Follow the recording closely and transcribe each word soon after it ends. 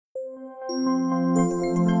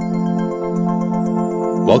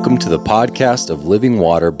Welcome to the podcast of Living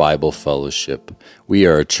Water Bible Fellowship. We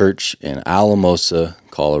are a church in Alamosa,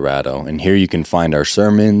 Colorado, and here you can find our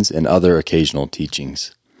sermons and other occasional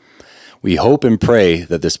teachings. We hope and pray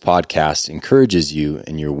that this podcast encourages you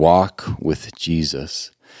in your walk with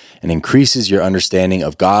Jesus and increases your understanding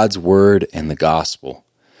of God's Word and the gospel.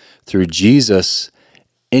 Through Jesus,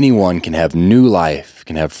 anyone can have new life,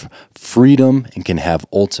 can have freedom, and can have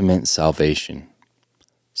ultimate salvation.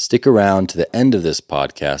 Stick around to the end of this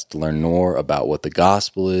podcast to learn more about what the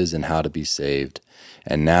gospel is and how to be saved.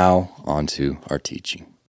 And now, on to our teaching.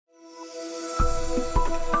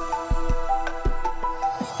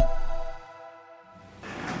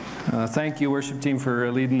 Thank you, worship team,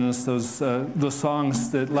 for leading us those songs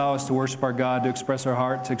that allow us to worship our God, to express our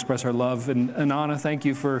heart, to express our love. And Anna, thank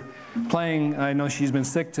you for playing. I know she's been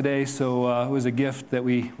sick today, so it was a gift that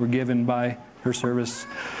we were given by her service.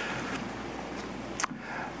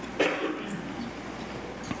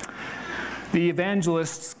 The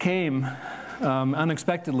evangelists came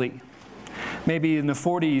unexpectedly. Maybe in the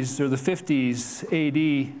 40s or the 50s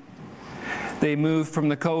AD, they moved from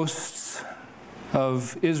the coasts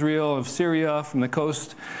of Israel, of Syria, from the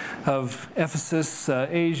coast of Ephesus,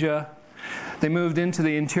 Asia. They moved into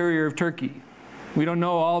the interior of Turkey. We don't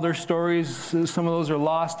know all their stories. Some of those are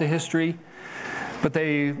lost to history. But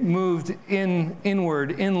they moved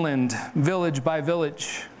inward, inland, village by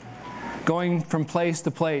village, going from place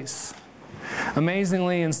to place.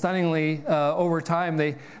 Amazingly and stunningly, over time,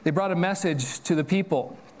 they brought a message to the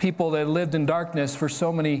people that lived in darkness for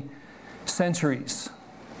so many centuries.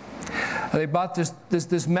 They brought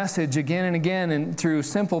this message again and again, and through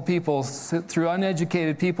simple people, through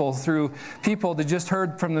uneducated people, through people that just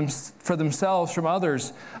heard for themselves from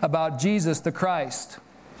others about Jesus the Christ.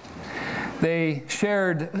 They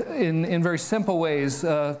shared in very simple ways,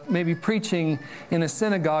 maybe preaching in a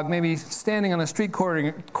synagogue, maybe standing on a street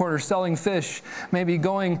corner selling fish, maybe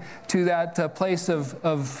going to that place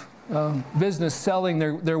of business selling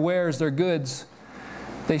their wares, their goods.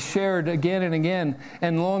 They shared again and again,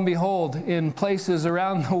 and lo and behold, in places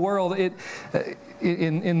around the world,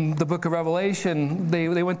 in the book of Revelation,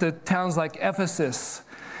 they went to towns like Ephesus.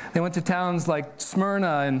 They went to towns like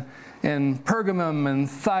Smyrna and Pergamum and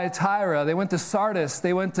Thyatira. They went to Sardis.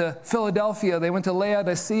 They went to Philadelphia. They went to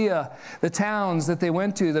Laodicea. The towns that they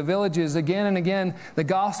went to, the villages, again and again, the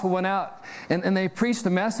gospel went out. And they preached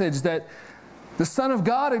the message that the Son of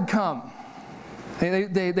God had come.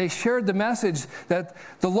 They shared the message that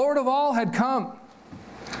the Lord of all had come,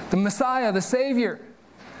 the Messiah, the Savior.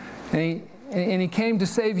 And he came to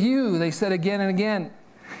save you, they said again and again.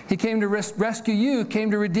 He came to rescue you,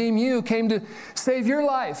 came to redeem you, came to save your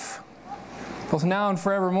life, both now and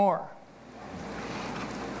forevermore.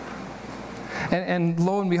 And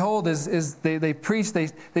lo and behold, as they preached,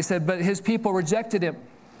 they said, but his people rejected him.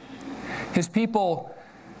 His people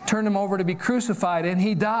turned him over to be crucified, and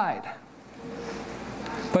he died.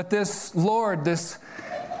 But this Lord, this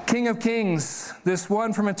King of Kings, this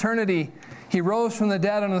one from eternity, he rose from the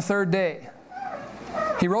dead on the third day.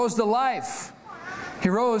 He rose to life. He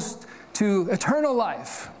rose to eternal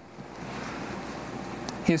life.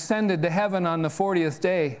 He ascended to heaven on the 40th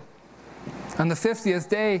day. On the 50th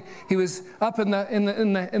day, he was up in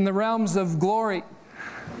the realms of glory.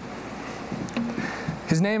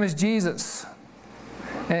 His name is Jesus.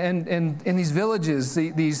 And in these villages,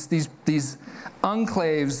 these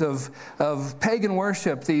enclaves of pagan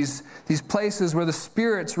worship, these places where the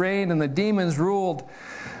spirits reigned and the demons ruled,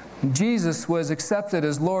 Jesus was accepted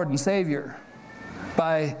as Lord and Savior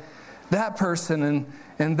by that person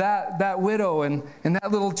and that widow and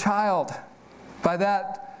that little child, by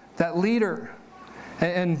that leader.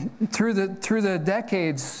 And through the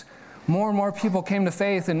decades, more and more people came to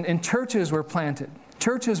faith, and churches were planted.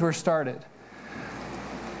 Churches were started.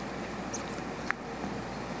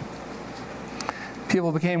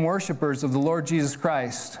 People became worshipers of the Lord Jesus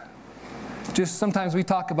Christ. Just sometimes we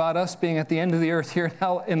talk about us being at the end of the earth here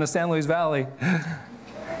in the San Luis Valley.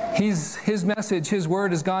 His message, His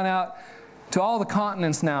word has gone out to all the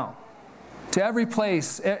continents now, to every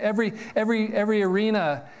place, every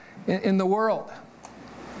arena in the world.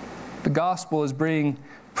 The gospel is being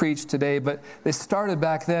preached today, but they started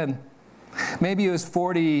back then. Maybe it was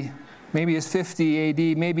 40, maybe it was 50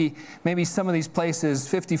 AD, maybe some of these places,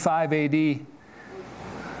 55 AD.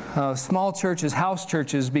 Small churches, house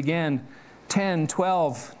churches began 10,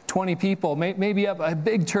 12, 20 people, maybe up a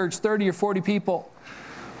big church, 30 or 40 people.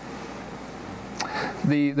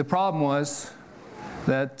 The problem was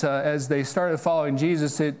that as they started following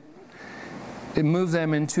Jesus, it moved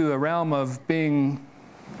them into a realm of being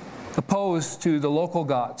opposed to the local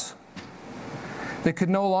gods. They could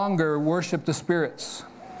no longer worship the spirits.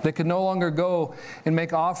 They could no longer go and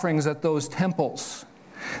make offerings at those temples.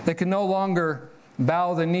 They could no longer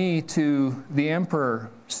bow the knee to the emperor,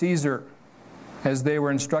 Caesar, as they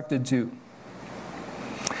were instructed to.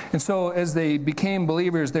 And so as they became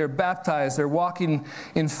believers, they're baptized, they're walking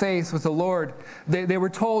in faith with the Lord. They were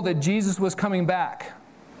told that Jesus was coming back.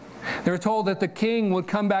 They were told that the King would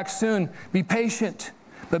come back soon. Be patient,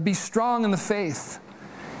 but be strong in the faith.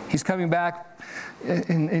 He's coming back,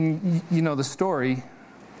 and you know the story.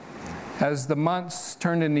 As the months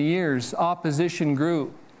turned into years, opposition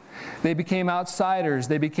grew. They became outsiders.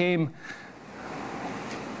 They became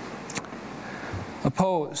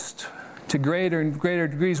opposed to greater and greater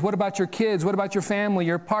degrees. What about your kids? What about your family?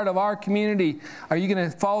 You're part of our community. Are you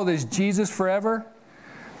going to follow this Jesus forever?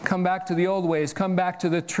 Come back to the old ways. Come back to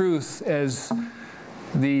the truth, as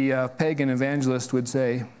the pagan evangelist would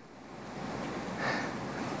say.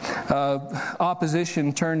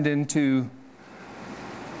 Opposition turned into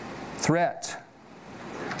threat.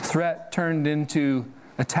 Threat turned into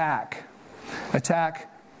attack. Attack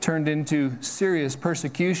turned into serious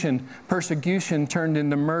persecution. Persecution turned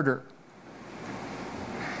into murder.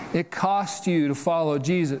 It cost you to follow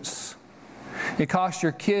Jesus. It cost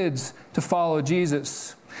your kids to follow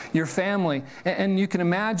Jesus. Your family. And you can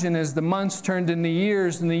imagine as the months turned into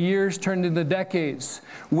years and the years turned into decades.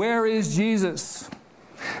 Where is Jesus?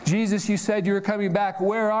 Jesus, you said you were coming back.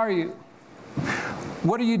 Where are you?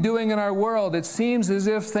 What are you doing in our world? It seems as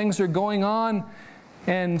if things are going on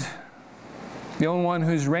and the only one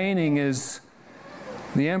who's reigning is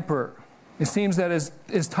the emperor. It seems that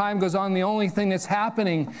as time goes on, the only thing that's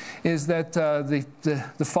happening is that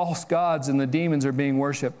the false gods and the demons are being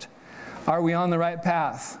worshipped. Are we on the right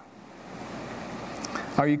path?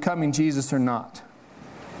 Are you coming, Jesus, or not?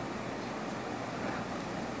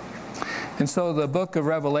 And so the book of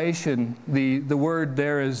Revelation, the word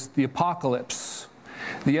there is the apocalypse.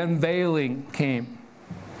 The unveiling came.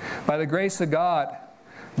 By the grace of God,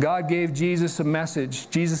 God gave Jesus a message.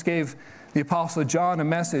 Jesus gave the Apostle John a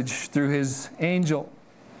message through his angel.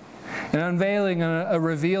 An unveiling, a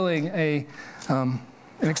revealing, an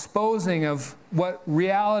exposing of what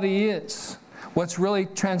reality is. What's really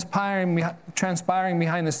transpiring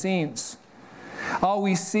behind the scenes. All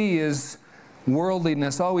we see is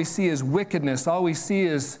worldliness. All we see is wickedness. All we see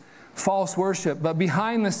is false worship. But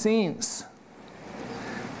behind the scenes,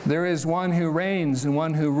 there is one who reigns and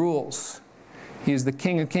one who rules. He is the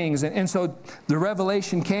King of Kings. And so the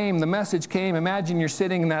revelation came, the message came. Imagine you're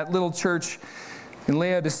sitting in that little church in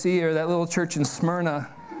Laodicea or that little church in Smyrna.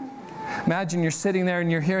 Imagine you're sitting there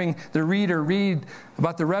and you're hearing the reader read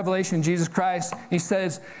about the revelation of Jesus Christ. He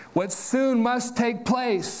says, what soon must take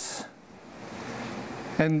place.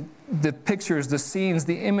 And the pictures, the scenes,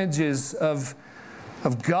 the images of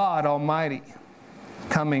God Almighty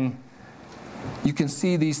coming. You can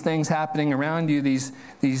see these things happening around you,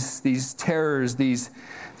 these terrors, these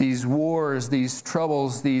wars, these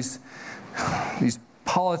troubles, these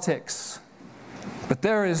politics. But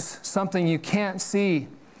there is something you can't see,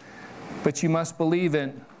 but you must believe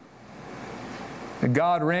in. That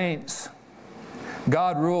God reigns.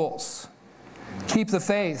 God rules. Keep the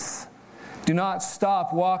faith. Do not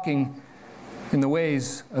stop walking in the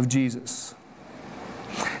ways of Jesus.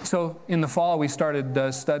 So in the fall, we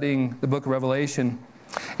started studying the book of Revelation.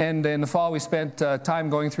 And in the fall, we spent time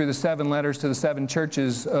going through the 7 letters to the 7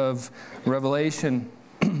 churches of Revelation.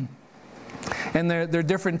 And they're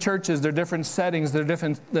different churches, they're different settings, they're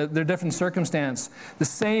different circumstance. The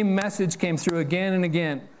same message came through again and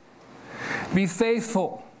again. Be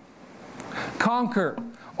faithful. Conquer.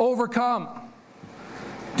 Overcome.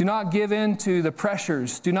 Do not give in to the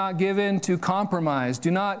pressures. Do not give in to compromise.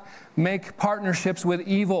 Do not make partnerships with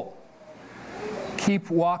evil. Keep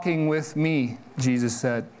walking with me, Jesus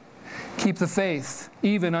said. Keep the faith,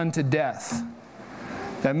 even unto death.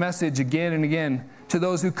 That message again and again. To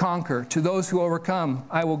those who conquer, to those who overcome,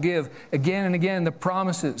 I will give again and again the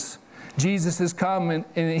promises. Jesus has come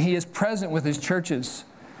and He is present with His churches.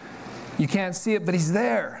 You can't see it, but He's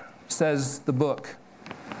there, says the book.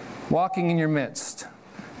 Walking in your midst.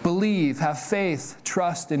 Believe, have faith,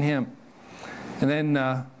 trust in Him. And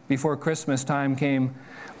then before Christmas time came,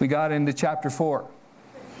 we got into chapter 4.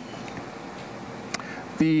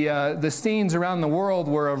 The scenes around the world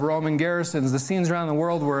were of Roman garrisons. The scenes around the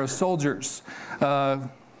world were of soldiers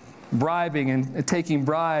bribing and taking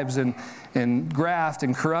bribes and graft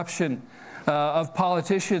and corruption, of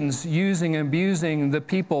politicians using and abusing the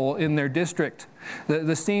people in their district.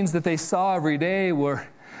 The scenes that they saw every day were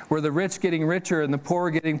the rich getting richer and the poor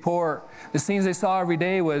getting poorer. The scenes they saw every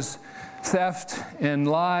day was theft and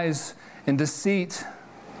lies and deceit,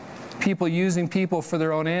 people using people for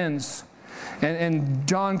their own ends. And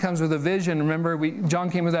John comes with a vision. Remember, John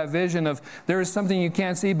came with that vision of, there is something you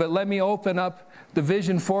can't see, but let me open up the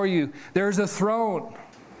vision for you. There's a throne.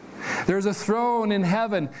 There's a throne in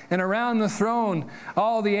heaven, and around the throne,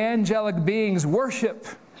 all the angelic beings worship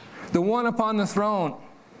the one upon the throne.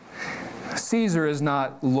 Caesar is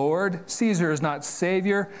not Lord. Caesar is not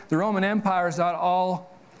Savior. The Roman Empire is not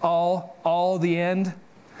all the end.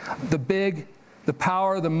 The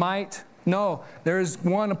power, the might. No, there is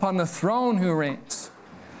one upon the throne who reigns.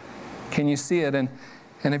 Can you see it? And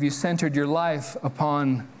have you centered your life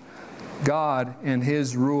upon God and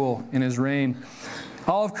His rule and His reign?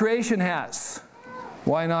 All of creation has.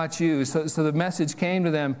 Why not you? So the message came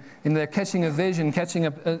to them, and they're catching a vision, catching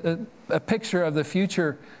a picture of the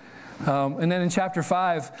future. And then in chapter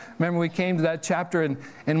 5, remember we came to that chapter, and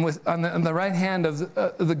on the right hand of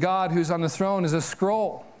the God who's on the throne is a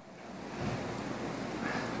scroll.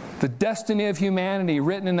 The destiny of humanity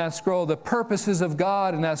written in that scroll, the purposes of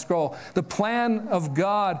God in that scroll, the plan of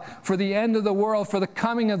God for the end of the world, for the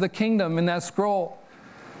coming of the kingdom in that scroll.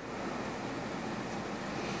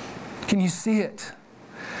 Can you see it?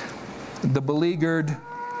 The beleaguered,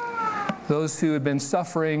 those who had been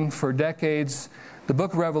suffering for decades. The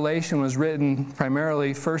book of Revelation was written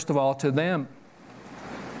primarily, first of all, to them,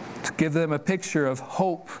 to give them a picture of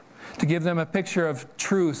hope, to give them a picture of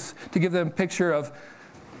truth, to give them a picture of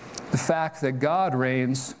the fact that God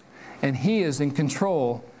reigns and He is in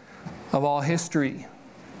control of all history.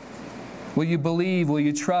 Will you believe? Will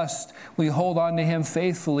you trust? Will you hold on to Him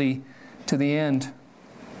faithfully to the end,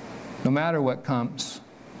 no matter what comes?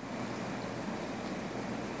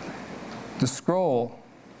 The scroll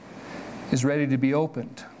is ready to be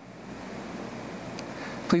opened.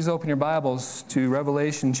 Please open your Bibles to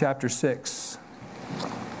Revelation chapter 6.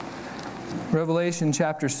 Revelation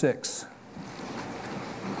chapter 6.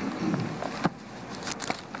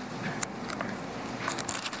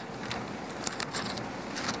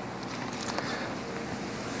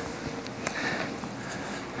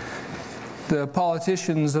 The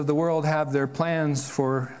politicians of the world have their plans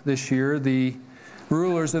for this year. The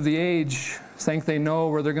rulers of the age think they know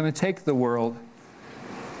where they're going to take the world.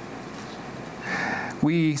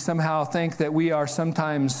 We somehow think that we are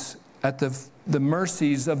sometimes at the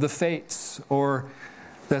mercies of the fates, or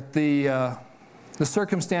that the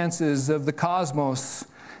circumstances of the cosmos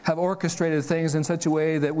have orchestrated things in such a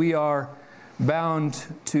way that we are bound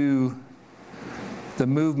to the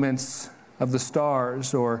movements of the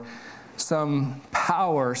stars, or some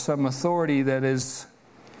power, some authority that is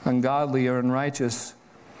ungodly or unrighteous.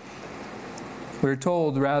 We're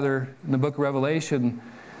told, rather, in the book of Revelation,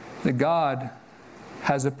 that God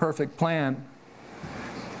has a perfect plan.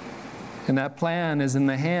 And that plan is in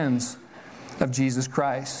the hands of Jesus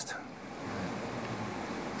Christ.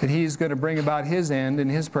 That He's going to bring about His end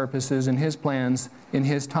and His purposes and His plans in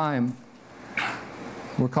His time.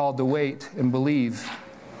 We're called to wait and believe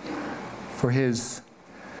for His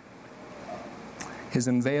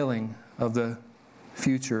unveiling of the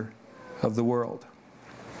future of the world.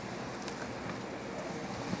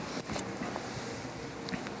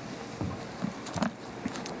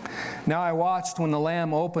 Now I watched when the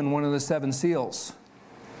Lamb opened one of the 7 seals.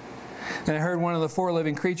 And I heard one of the 4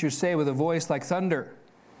 living creatures say with a voice like thunder,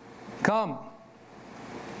 "Come!"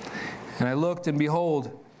 And I looked, and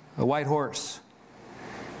behold, a white horse.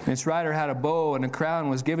 And its rider had a bow, and a crown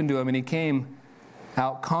was given to him, and he came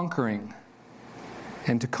out conquering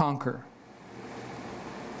and to conquer.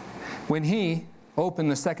 When he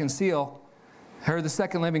opened the 2nd seal, I heard the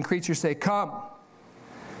 2nd living creature say, "Come!"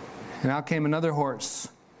 And out came another horse,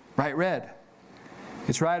 bright red.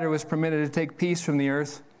 Its rider was permitted to take peace from the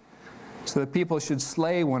earth, so that people should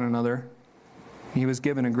slay one another. He was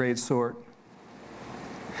given a great sword.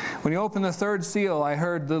 When he opened the 3rd seal, I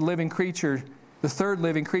heard the 3rd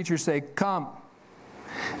living creature say, "Come!"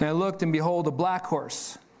 And I looked, and behold, a black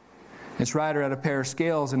horse. Its rider had a pair of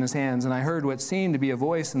scales in his hands, and I heard what seemed to be a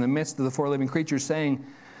voice in the midst of the 4 living creatures saying,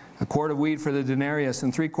 "A quart of wheat for the denarius,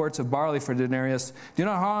 and 3 quarts of barley for the denarius. Do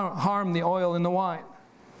not harm the oil and the wine."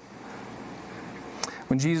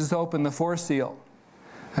 When Jesus opened the 4th seal,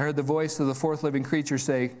 I heard the voice of the 4th living creature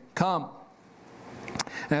say, "Come!"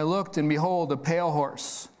 And I looked, and behold, a pale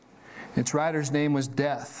horse. Its rider's name was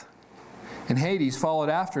Death, and Hades followed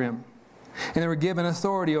after him. And they were given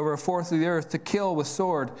authority over 1/4 of the earth to kill with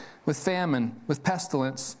sword, with famine, with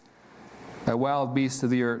pestilence, by wild beasts of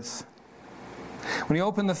the earth. When he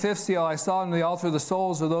opened the 5th seal, I saw on the altar the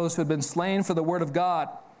souls of those who had been slain for the word of God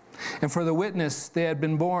and for the witness they had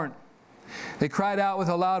been born. They cried out with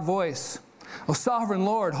a loud voice, O sovereign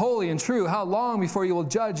Lord, holy and true, how long before you will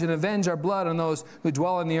judge and avenge our blood on those who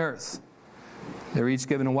dwell on the earth? They were each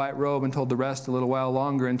given a white robe and told the rest a little while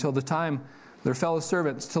longer, until the time their fellow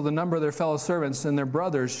servants, till the number of their fellow servants and their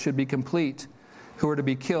brothers should be complete, who were to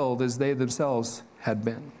be killed as they themselves had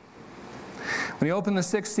been. When he opened the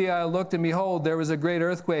sixth seal, I looked, and behold, there was a great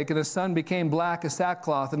earthquake, and the sun became black as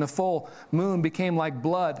sackcloth, and the full moon became like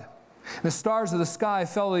blood. And the stars of the sky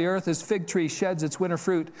fell to the earth as fig tree sheds its winter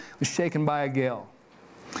fruit, was shaken by a gale.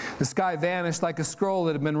 The sky vanished like a scroll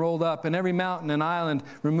that had been rolled up, and every mountain and island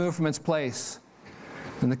removed from its place.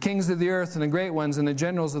 And the kings of the earth and the great ones and the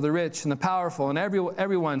generals of the rich and the powerful and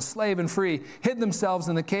everyone, slave and free, hid themselves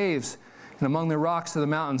in the caves and among the rocks of the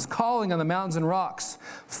mountains, calling on the mountains and rocks,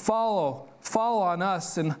 Fall on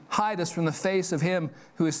us and hide us from the face of him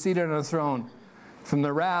who is seated on the throne, from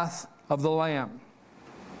the wrath of the Lamb.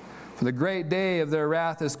 For the great day of their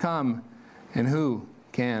wrath has come, and who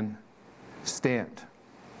can stand?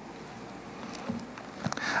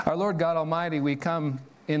 Our Lord God Almighty, we come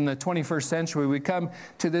in the 21st century. We come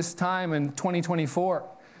to this time in 2024.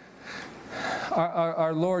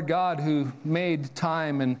 Our Lord God, who made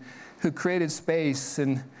time and who created space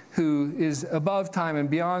and who is above time and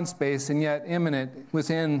beyond space and yet immanent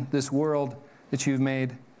within this world that you've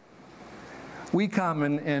made. We come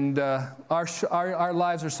and our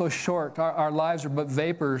lives are so short. Our lives are but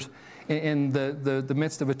vapors in the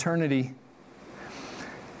midst of eternity.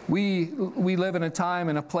 We live in a time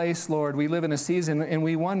and a place, Lord. We live in a season, and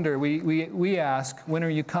we wonder, we ask, when are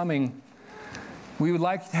you coming? We would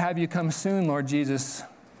like to have you come soon, Lord Jesus.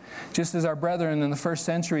 Just as our brethren in the first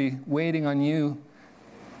century, waiting on you,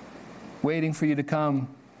 waiting for you to come.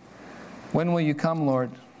 When will you come,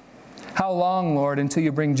 Lord? How long, Lord, until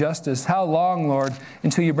you bring justice? How long, Lord,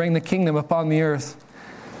 until you bring the kingdom upon the earth?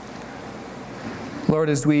 Lord,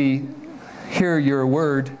 as we hear your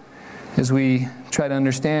word, as we try to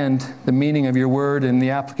understand the meaning of your word and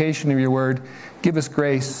the application of your word, give us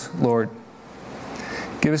grace, Lord.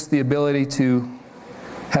 Give us the ability to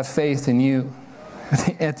have faith in you.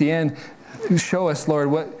 At the end, show us, Lord,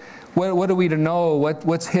 what are we to know,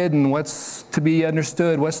 what's hidden, what's to be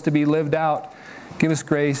understood, what's to be lived out. Give us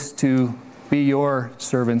grace to be your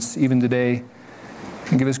servants even today.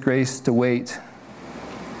 And give us grace to wait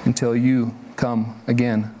until you come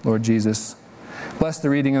again, Lord Jesus. Bless the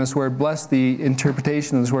reading of this word. Bless the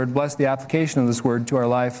interpretation of this word. Bless the application of this word to our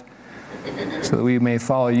life so that we may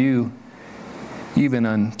follow you even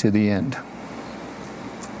unto the end.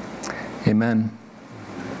 Amen.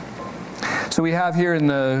 So we have here in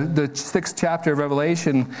the 6th chapter of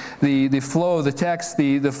Revelation the flow of the text,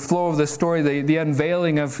 the flow of the story, the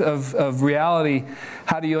unveiling of reality.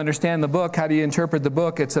 How do you understand the book? How do you interpret the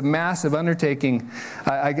book? It's a massive undertaking.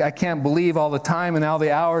 I can't believe all the time and all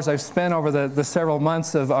the hours I've spent over the several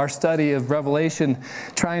months of our study of Revelation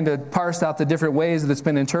trying to parse out the different ways that it's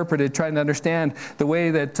been interpreted, trying to understand the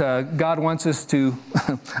way that God wants us to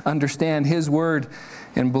understand His Word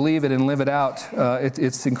and believe it and live it out.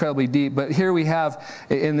 It's incredibly deep. But here we have,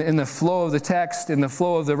 in the flow of the text, in the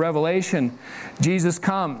flow of the revelation, Jesus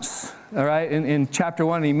comes. All right, in chapter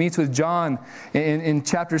 1, he meets with John. In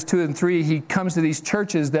chapters 2 and 3, he comes to these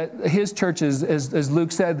churches, his churches, as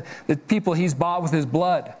Luke said, the people he's bought with his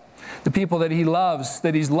blood. The people that he loves,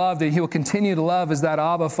 that he's loved, that he will continue to love as that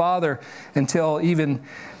Abba Father until even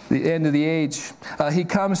the end of the age. He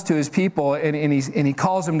comes to his people and he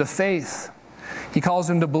calls them to faith. He calls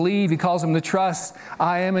them to believe. He calls them to trust.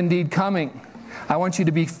 I am indeed coming. I want you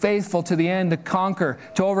to be faithful to the end, to conquer,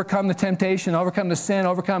 to overcome the temptation, overcome the sin,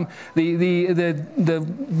 overcome the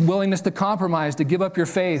willingness to compromise, to give up your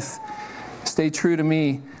faith. Stay true to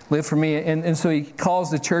me. Live for me. And so he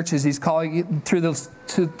calls the churches. He's calling through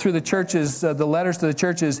the churches, the letters to the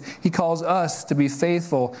churches. He calls us to be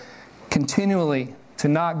faithful continually, to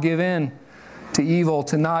not give in to evil,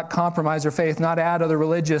 to not compromise our faith, not add other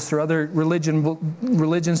religious or other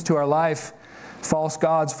religions to our life, false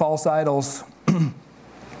gods, false idols.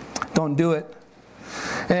 Don't do it.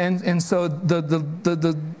 And so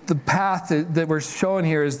the path that we're showing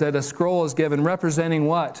here is that a scroll is given representing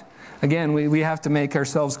what? Again, we have to make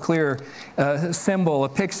ourselves clear. A symbol, a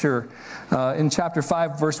picture. In chapter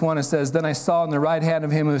 5, verse 1, it says, Then I saw in the right hand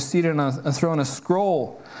of him who was seated on a throne a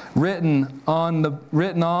scroll written on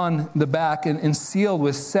the back and sealed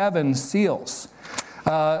with 7 seals.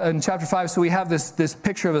 In chapter 5, so we have this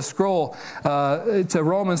picture of a scroll. It's a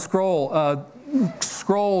Roman scroll.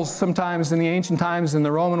 Scrolls sometimes in the ancient times in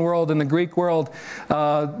the Roman world, in the Greek world,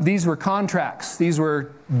 these were contracts, these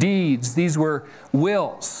were deeds, these were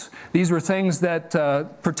wills. These were things that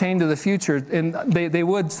pertain to the future, and they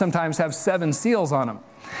would sometimes have 7 seals on them.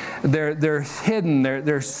 They're hidden.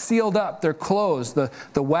 They're sealed up. They're closed.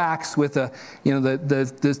 The wax with the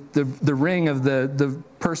ring of the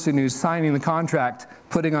person who's signing the contract,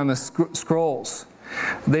 putting on the scrolls.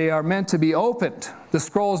 They are meant to be opened. The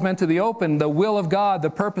scroll is meant to be opened. The will of God, the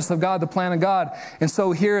purpose of God, the plan of God. And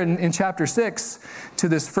so here in chapter 6, to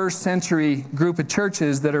this first century group of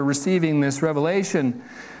churches that are receiving this revelation,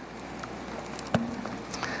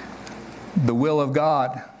 the will of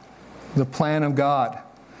God, the plan of God,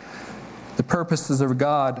 the purposes of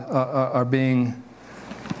God are being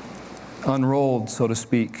unrolled, so to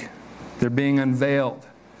speak. They're being unveiled.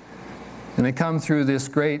 And they come through this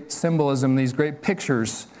great symbolism, these great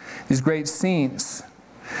pictures, these great scenes.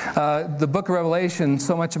 The book of Revelation,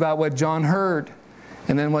 so much about what John heard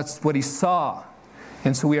and then what he saw.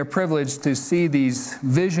 And so we are privileged to see these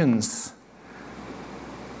visions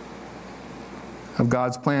of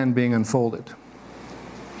God's plan being unfolded.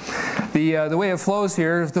 The way it flows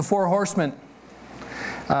here, the four horsemen.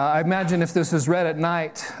 I imagine if this is read at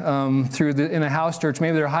night in a house church,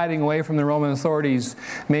 maybe they're hiding away from the Roman authorities.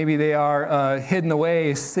 Maybe they are hidden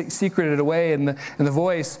away, secreted away in the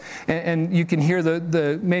voice. And you can hear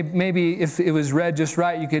maybe if it was read just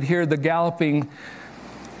right, you could hear the galloping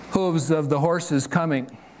hooves of the horses coming.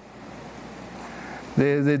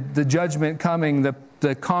 The judgment coming,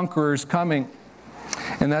 the conquerors coming.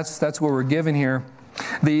 And that's what we're given here.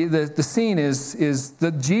 The scene is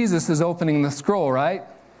that Jesus is opening the scroll, right?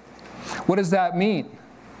 What does that mean?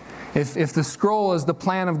 If the scroll is the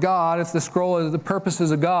plan of God, if the scroll is the purposes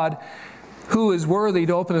of God, who is worthy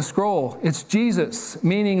to open a scroll? It's Jesus,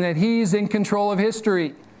 meaning that He's in control of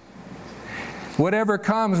history. Whatever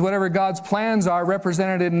comes, whatever God's plans are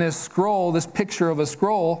represented in this scroll, this picture of a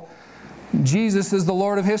scroll, Jesus is the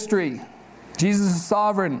Lord of history. Jesus is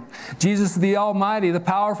sovereign. Jesus is the Almighty, the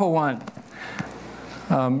powerful one.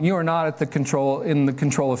 You are not in the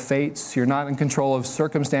control of fates. You're not in control of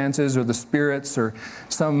circumstances or the spirits or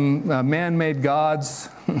some man-made gods.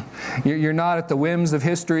 You're not at the whims of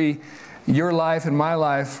history. Your life and my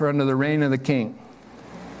life are under the reign of the King.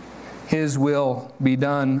 His will be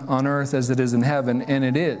done on earth as it is in heaven, and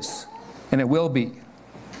it is, and it will be.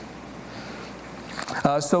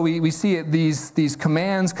 So we see it, these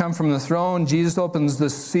commands come from the throne. Jesus opens the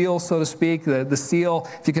seal, so to speak. The seal,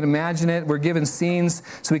 if you can imagine it, we're given scenes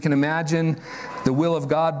so we can imagine the will of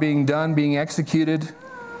God being done, being executed.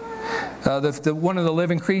 One of the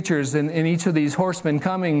living creatures in each of these horsemen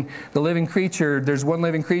coming, the living creature, there's one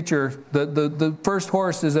living creature. The first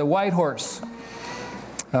horse is a white horse.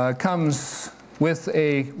 Comes with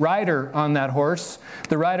a rider on that horse.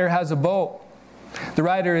 The rider has a bow. The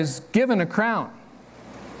rider is given a crown.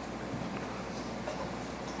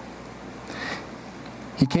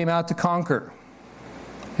 He came out to conquer.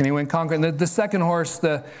 And he went conquering. The second horse,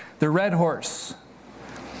 the red horse.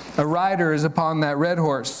 A rider is upon that red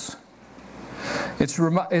horse.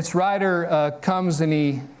 Its rider comes and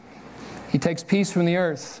he takes peace from the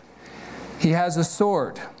earth. He has a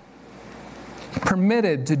sword.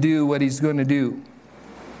 Permitted to do what he's going to do.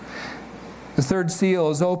 The third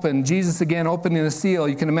seal is open. Jesus again opening the seal.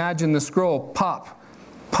 You can imagine the scroll. Pop,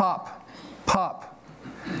 pop, pop.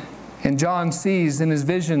 And John sees in his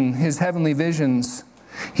vision, his heavenly visions,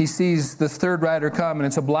 he sees the third rider come, and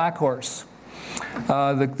it's a black horse.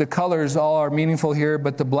 The colors all are meaningful here,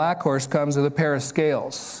 but the black horse comes with a pair of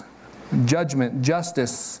scales. Judgment,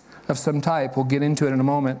 justice of some type. We'll get into it in a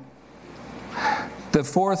moment. The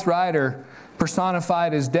fourth rider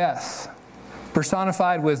personified as death.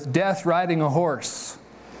 Personified with death riding a horse.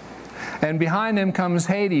 And behind him comes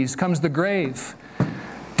Hades, comes the grave.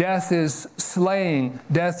 Death is slaying,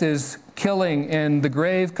 death is killing, and the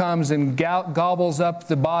grave comes and gobbles up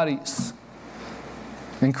the bodies.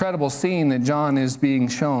 Incredible scene that John is being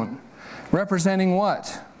shown. Representing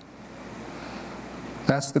what?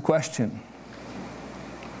 That's the question.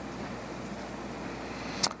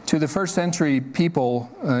 To the first century people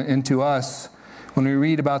and to us, when we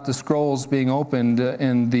read about the scrolls being opened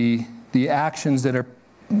and the actions that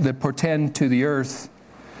portend to the earth,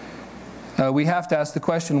 we have to ask the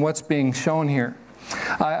question, what's being shown here?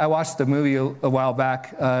 I watched a movie a while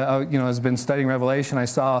back. I've been studying Revelation. I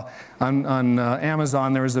saw on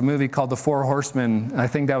Amazon there was a movie called The Four Horsemen. I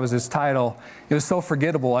think that was its title. It was so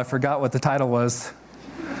forgettable, I forgot what the title was.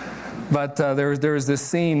 But there was this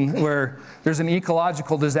scene where there's an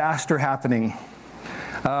ecological disaster happening.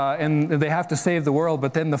 And they have to save the world,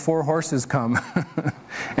 but then the four horses come.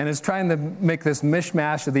 And it's trying to make this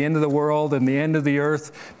mishmash of the end of the world and the end of the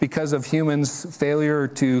earth because of humans' failure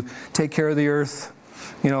to take care of the earth.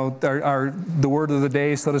 The word of the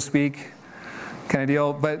day, so to speak, kind of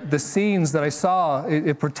deal. But the scenes that I saw,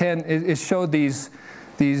 it showed these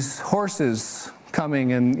these horses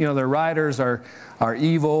coming, and their riders are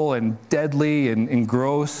evil and deadly and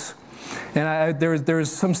gross. And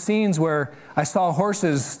there's some scenes where I saw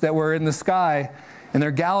horses that were in the sky, and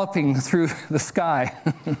they're galloping through the sky.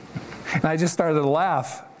 And I just started to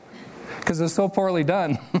laugh because it's so poorly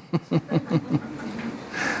done.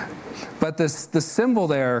 But the symbol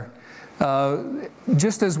there,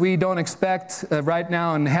 just as we don't expect right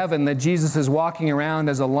now in heaven that Jesus is walking around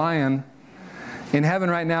as a lion, in heaven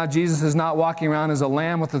right now, Jesus is not walking around as a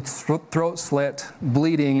lamb with a throat slit,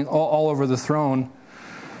 bleeding all over the throne.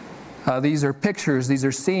 These are pictures, these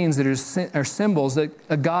are scenes that are symbols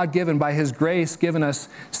that God given by His grace, given us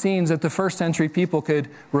scenes that the first century people could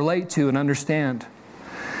relate to and understand.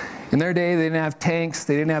 In their day, they didn't have tanks,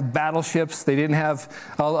 they didn't have battleships, they didn't have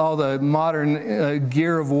all the modern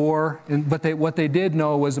gear of war, but what they did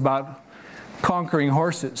know was about conquering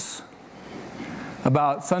horses,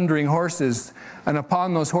 about thundering horses, and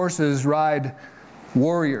upon those horses ride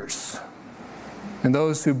warriors and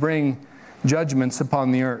those who bring judgments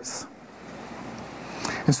upon the earth.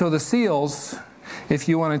 And so the seals, if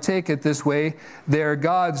you want to take it this way, they're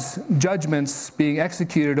God's judgments being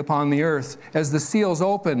executed upon the earth. As the seals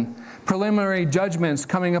open, preliminary judgments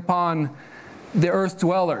coming upon the earth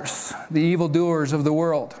dwellers, the evildoers of the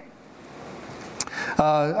world.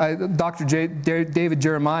 Dr. David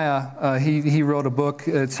Jeremiah, he wrote a book,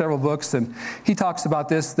 several books, and he talks about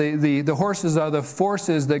this. The horses are the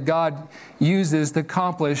forces that God uses to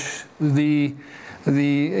accomplish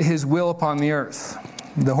His will upon the earth.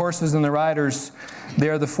 The horses and the riders, they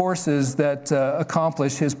are the forces that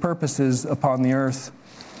accomplish His purposes upon the earth.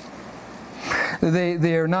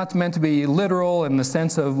 They are not meant to be literal in the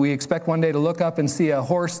sense of we expect one day to look up and see a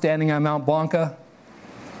horse standing on Mount Blanca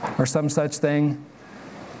or some such thing.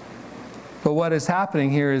 But what is happening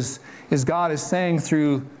here is God is saying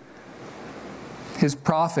through His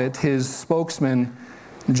prophet, His spokesman,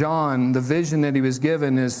 John, the vision that he was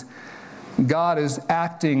given is God is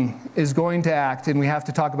going to act, and we have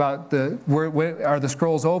to talk about are the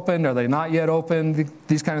scrolls opened? Are they not yet opened?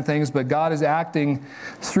 These kind of things. But God is acting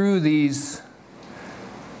through these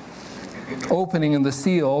opening of the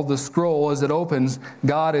seal, the scroll as it opens.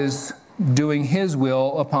 God is doing His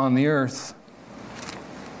will upon the earth.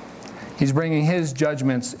 He's bringing His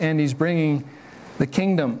judgments, and He's bringing the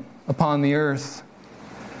kingdom upon the earth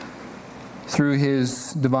through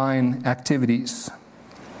His divine activities.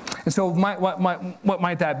 And so what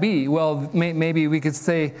might that be? Well, maybe we could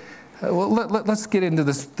say, let's get into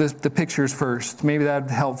the pictures first. Maybe that would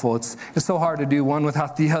be helpful. It's so hard to do one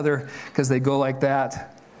without the other because they go like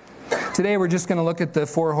that. Today we're just going to look at the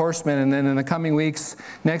four horsemen, and then in the coming weeks,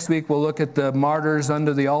 next week we'll look at the martyrs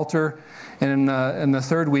under the altar, and in the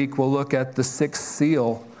third week we'll look at the sixth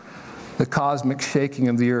seal, the cosmic shaking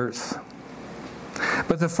of the earth.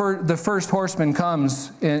 But the first horseman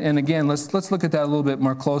comes, and again, let's look at that a little bit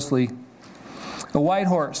more closely. A white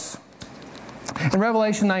horse. In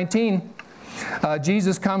Revelation 19,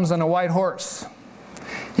 Jesus comes on a white horse.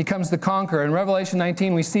 He comes to conquer. In Revelation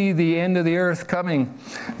 19, we see the end of the earth coming.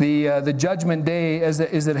 The judgment day is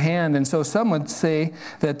at hand. And so some would say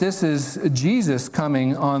that this is Jesus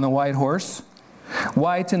coming on the white horse.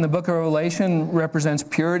 White in the book of Revelation represents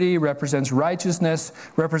purity, represents righteousness,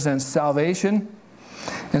 represents salvation.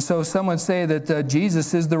 And so some would say that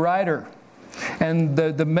Jesus is the rider. And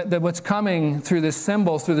what's coming through this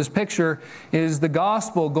symbol, through this picture, is the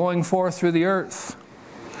gospel going forth through the earth.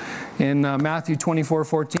 In Matthew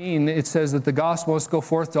 24:14, it says that the gospel must go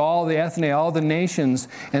forth to all the ethne, all the nations,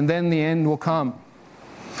 and then the end will come.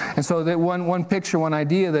 And so that one picture, one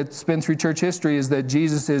idea that's been through church history is that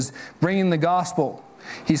Jesus is bringing the gospel.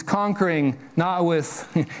 He's conquering not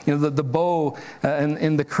with the bow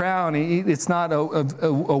and the crown. It's not a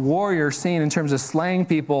warrior scene in terms of slaying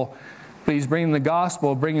people, but He's bringing the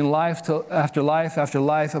gospel, bringing life after life after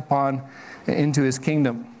life into His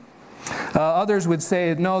kingdom. Others would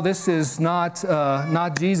say, no, this is not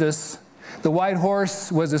Jesus. The white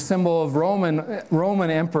horse was a symbol of Roman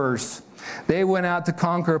emperors. They went out to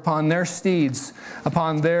conquer upon their steeds,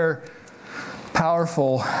 upon their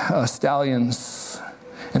powerful stallions.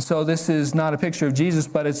 And so this is not a picture of Jesus,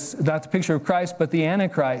 but it's not the picture of Christ, but the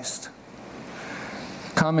Antichrist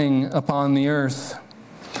coming upon the earth.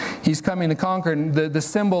 He's coming to conquer. The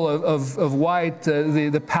symbol of white,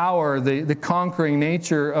 the power, the conquering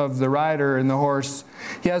nature of the rider and the horse.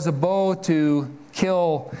 He has a bow to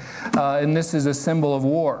kill, and this is a symbol of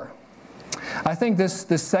war. I think this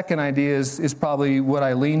second idea is probably what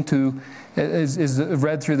I lean to, is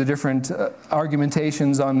read through the different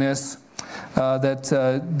argumentations on this, that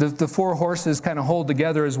the four horses kind of hold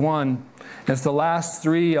together as one. If the last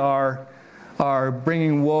three are are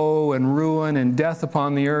bringing woe and ruin and death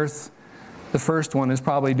upon the earth, the first one is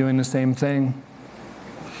probably doing the same thing.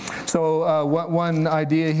 So one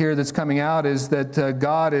idea here that's coming out is that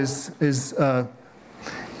God is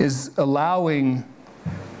allowing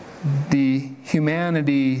the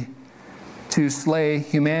humanity to slay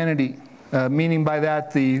humanity. Meaning by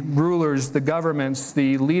that, the rulers, the governments,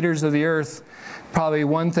 the leaders of the earth. Probably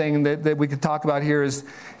one thing that we could talk about here is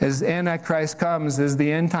as Antichrist comes, as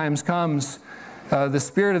the end times comes, the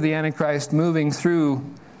spirit of the Antichrist moving through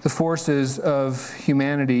the forces of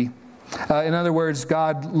humanity. In other words,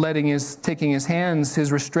 God taking his hands,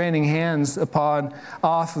 his restraining hands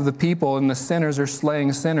off of the people, and the sinners are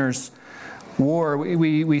slaying sinners. War,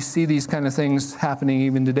 we see these kind of things happening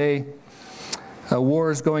even today.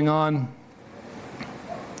 War is going on.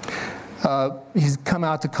 He's come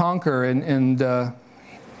out to conquer, and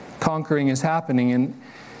conquering is happening. And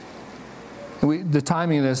the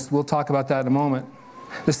timing of this, we'll talk about that in a moment.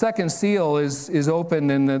 The second seal is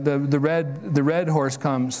opened, and the red horse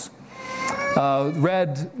comes.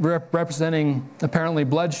 Red representing apparently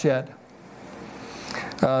bloodshed.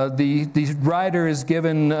 The rider is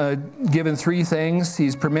given three things.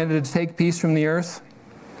 He's permitted to take peace from the earth.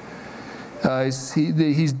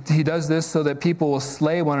 He does this so that people will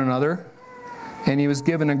slay one another, and he was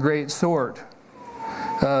given a great sword.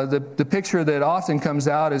 The picture that often comes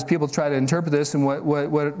out as people try to interpret this, and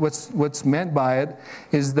what's meant by it,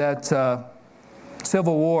 is that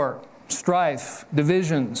civil war, strife,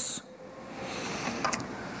 divisions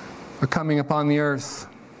are coming upon the earth.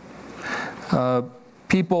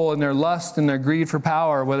 People in their lust and their greed for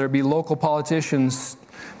power, whether it be local politicians,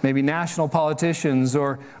 maybe national politicians,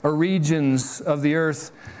 or regions of the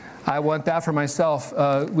earth. I want that for myself.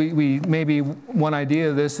 We maybe one idea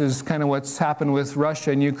of this is kind of what's happened with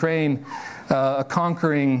Russia and Ukraine, a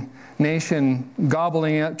conquering nation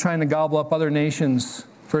trying to gobble up other nations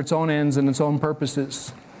for its own ends and its own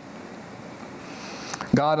purposes.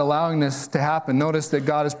 God allowing this to happen. Notice that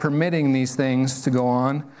God is permitting these things to go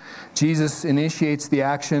on. Jesus initiates the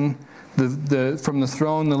action. From the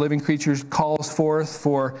throne, the living creature calls forth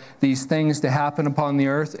for these things to happen upon the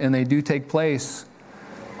earth, and they do take place.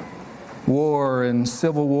 War and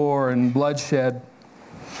civil war and bloodshed.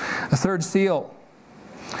 A third seal,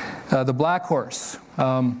 the black horse.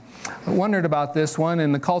 I wondered about this one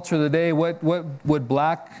in the culture of the day. What would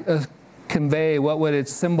black convey? What would it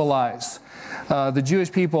symbolize? The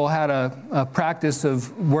Jewish people had a practice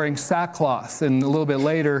of wearing sackcloth, and a little bit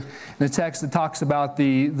later in the text it talks about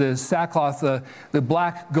the sackcloth, the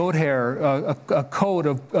black goat hair, a coat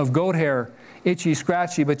of goat hair, itchy,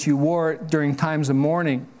 scratchy, but you wore it during times of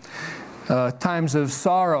mourning, times of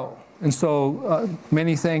sorrow. And so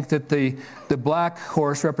many think that the black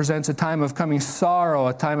horse represents a time of coming sorrow,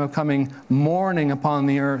 a time of coming mourning upon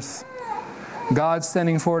the earth. God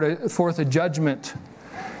sending forth a judgment,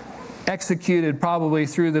 executed probably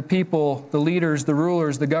through the people, the leaders, the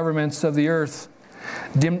rulers, the governments of the earth.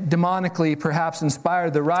 Demonically perhaps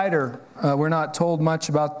inspired. The rider, we're not told much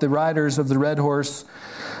about the riders of the red horse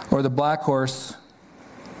or the black horse.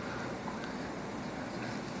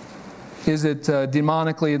 Is it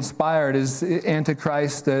demonically inspired? Is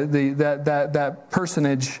Antichrist that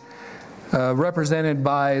personage represented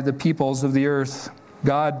by the peoples of the earth?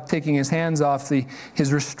 God taking his hands off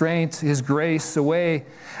his restraint, his grace away.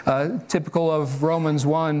 Typical of Romans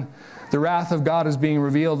 1, the wrath of God is being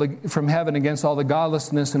revealed from heaven against all the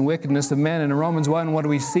godlessness and wickedness of men. And in Romans 1, what do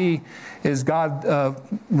we see is God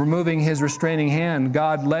removing his restraining hand,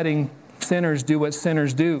 God letting sinners do what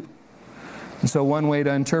sinners do. And so one way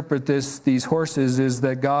to interpret these horses is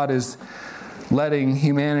that God is letting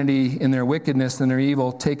humanity in their wickedness and their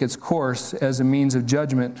evil take its course as a means of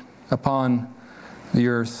judgment upon the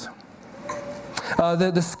earth.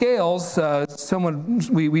 The scales,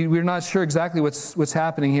 we're not sure exactly what's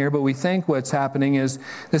happening here, but we think what's happening is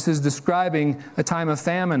this is describing a time of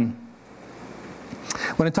famine.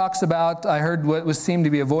 When it talks about, I heard what seemed to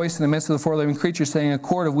be a voice in the midst of the four living creatures saying a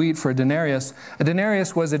quart of wheat for a denarius. A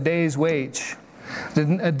denarius was a day's wage.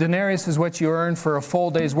 A denarius is what you earn for a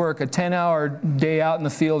full day's work, a 10-hour day out in the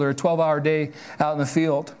field or a 12-hour day out in the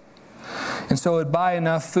field. And so it would buy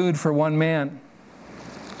enough food for one man.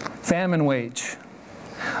 Famine wage.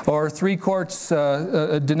 Or 3 quarts,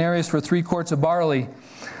 a denarius for 3 quarts of barley.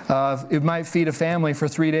 It might feed a family for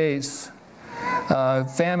 3 days.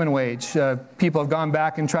 Famine wage. People have gone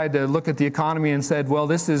back and tried to look at the economy and said, well,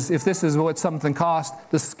 if this is what something costs,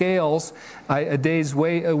 the scales, a day's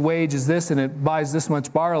wage is this, and it buys this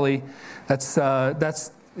much barley. That's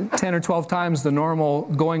 10 or 12 times the normal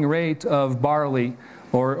going rate of barley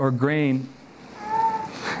or grain.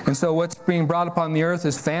 And so what's being brought upon the earth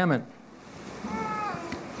is famine.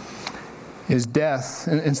 is death.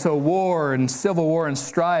 And so war and civil war and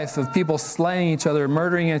strife of people slaying each other,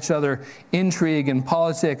 murdering each other, intrigue and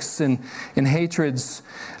politics and hatreds.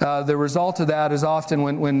 The result of that is often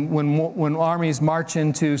when armies march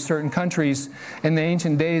into certain countries. In the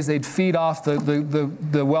ancient days, they'd feed off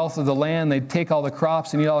the wealth of the land. They'd take all the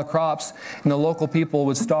crops and eat all the crops, and the local people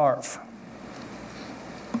would starve.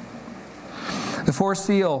 The fourth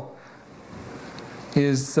seal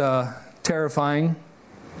is terrifying.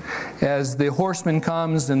 As the horseman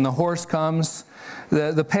comes and the horse comes,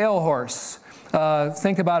 the pale horse,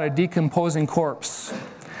 think about a decomposing corpse,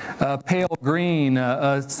 pale green,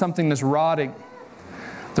 something that's rotting.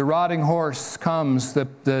 The rotting horse comes,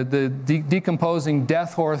 the decomposing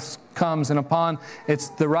death horse comes, and upon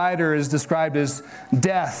the rider is described as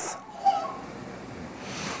death.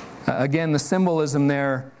 Again, the symbolism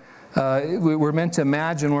there, we're meant to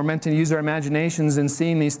imagine, we're meant to use our imaginations in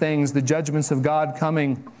seeing these things, the judgments of God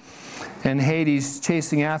coming, and Hades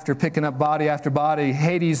chasing after, picking up body after body.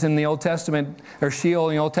 Hades in the Old Testament, or Sheol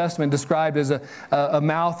in the Old Testament, described as a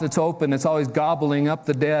mouth that's open, it's always gobbling up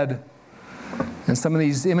the dead. And some of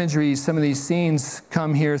these imageries, some of these scenes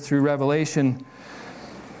come here through Revelation.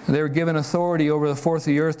 They were given authority over the fourth of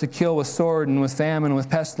the earth to kill with sword and with famine, with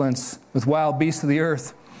pestilence, with wild beasts of the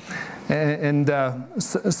earth. And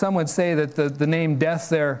some would say that the name death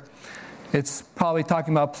there, it's probably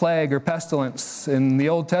talking about plague or pestilence. In the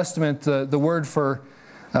Old Testament, the word for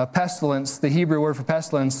pestilence, the Hebrew word for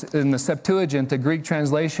pestilence, in the Septuagint, the Greek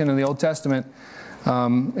translation of the Old Testament,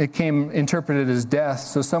 it came interpreted as death.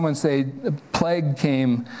 So some would say plague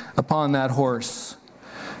came upon that horse.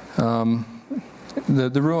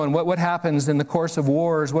 The ruin. What happens in the course of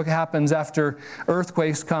wars? What happens after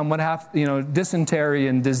earthquakes come? Dysentery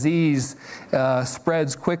and disease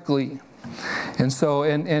spreads quickly. And so,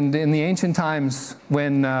 and in the ancient times,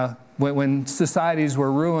 when societies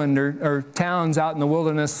were ruined or towns out in the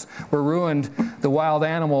wilderness were ruined, the wild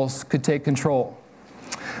animals could take control.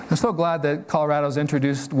 I'm so glad that Colorado's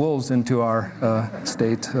introduced wolves into our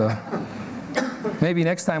state. Maybe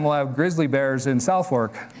next time we'll have grizzly bears in South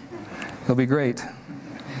Fork. It'll be great.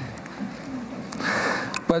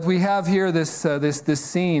 But we have here this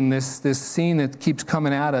scene that keeps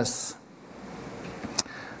coming at us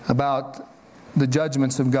about the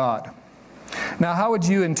judgments of God. Now, how would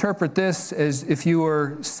you interpret this as if you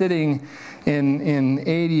were sitting in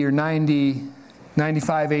 80 or 90,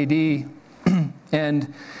 95 AD,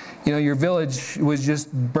 and your village was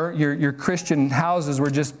just burnt, your Christian houses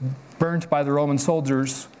were just burnt by the Roman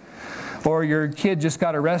soldiers, or your kid just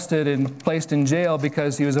got arrested and placed in jail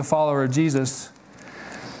because he was a follower of Jesus.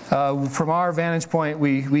 From our vantage point,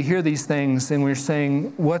 we hear these things and we're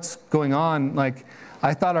saying, what's going on? Like,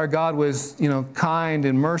 I thought our God was, kind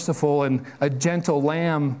and merciful and a gentle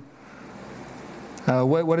lamb.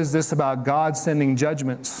 What is this about God sending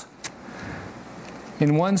judgments?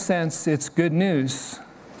 In one sense, it's good news.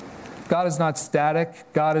 God is not static.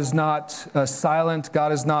 God is not silent.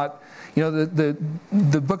 God is not, the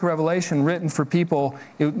book of Revelation written for people,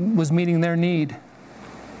 it was meeting their need.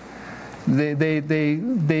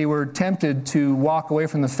 They were tempted to walk away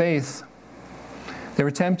from the faith. They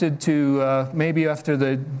were tempted to, maybe after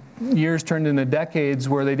the years turned into decades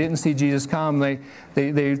where they didn't see Jesus come,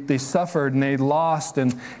 they suffered and they lost,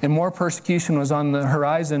 and more persecution was on the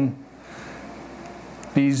horizon.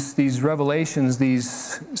 These revelations,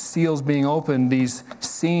 these seals being opened, these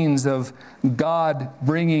scenes of God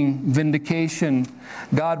bringing vindication,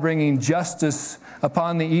 God bringing justice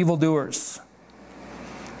upon the evildoers.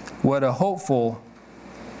 What a hopeful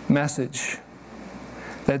message.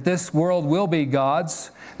 That this world will be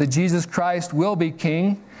God's, that Jesus Christ will be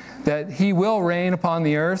King, that He will reign upon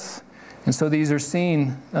the earth. And so these are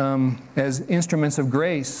seen as instruments of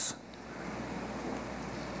grace,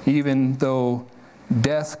 even though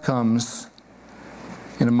death comes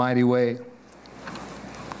in a mighty way.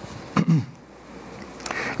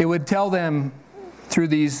 It would tell them through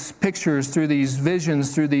these pictures, through these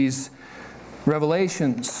visions, through these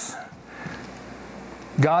revelations,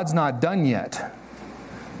 God's not done yet.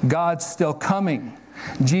 God's still coming.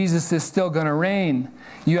 Jesus is still going to reign.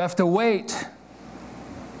 You have to wait.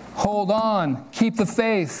 Hold on. Keep the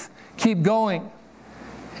faith. Keep going.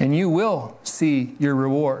 And you will see your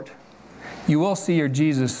reward. You will see your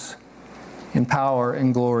Jesus in power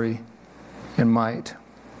and glory and might.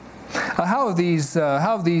 How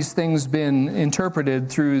have these things been interpreted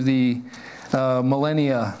through the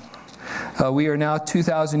millennia? We are now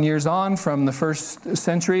 2,000 years on from the first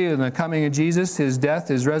century and the coming of Jesus, His death,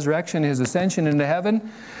 His resurrection, His ascension into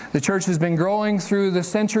heaven. The church has been growing through the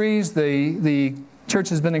centuries. The church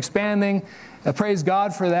has been expanding. Praise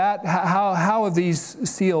God for that. How have these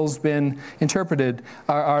seals been interpreted?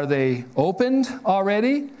 Are they opened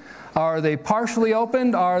already? Are they partially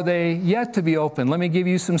opened? Are they yet to be opened? Let me give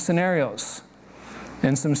you some scenarios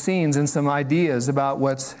and some scenes and some ideas about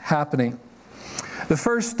what's happening. The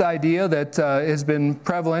first idea that has been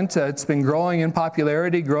prevalent, it's been growing in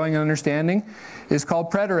popularity, growing in understanding, is called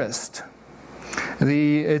preterist.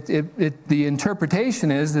 The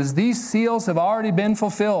interpretation is these seals have already been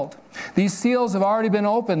fulfilled. These seals have already been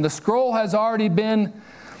opened. The scroll has already been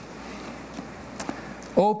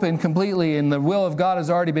open completely, and the will of God has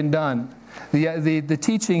already been done. The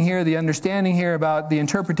teaching here, the understanding here about the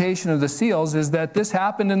interpretation of the seals is that this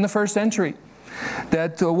happened in the first century.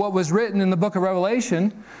 That what was written in the book of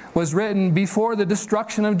Revelation was written before the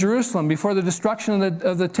destruction of Jerusalem, before the destruction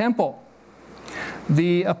of the temple.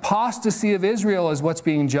 The apostasy of Israel is what's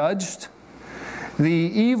being judged. The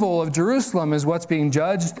evil of Jerusalem is what's being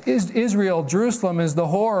judged. Jerusalem is the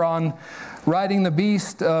whore on riding the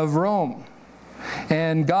beast of Rome.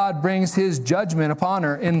 And God brings His judgment upon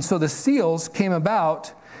her. And so the seals came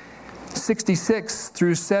about 66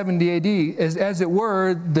 through 70 AD. As it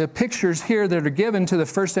were, the pictures here that are given to the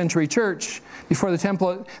first century church before the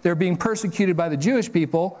temple, they're being persecuted by the Jewish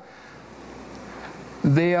people.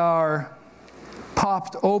 They are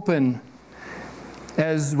popped open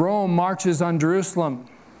as Rome marches on Jerusalem.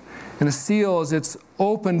 And the seals, it's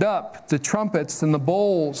opened up, the trumpets and the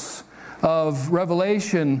bowls of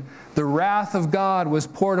Revelation. The wrath of God was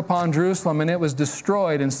poured upon Jerusalem, and it was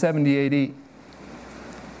destroyed in 70 AD.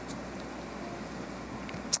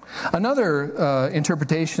 Another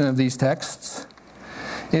interpretation of these texts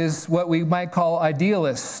is what we might call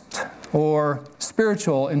idealist or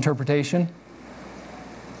spiritual interpretation.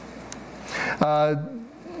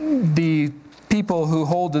 The people who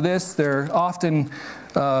hold to this, they're often,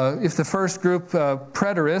 if the first group,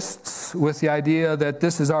 preterists, with the idea that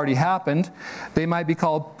this has already happened, they might be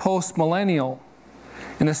called post-millennial,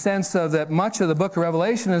 in the sense of that much of the book of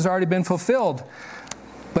Revelation has already been fulfilled.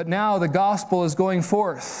 But now the gospel is going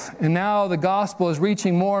forth, and now the gospel is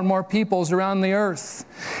reaching more and more peoples around the earth.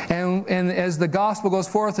 And as the gospel goes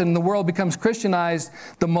forth and the world becomes Christianized,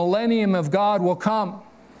 the millennium of God will come.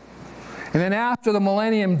 And then after the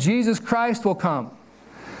millennium, Jesus Christ will come.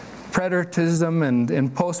 Preterism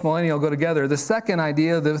and post-millennial go together. The second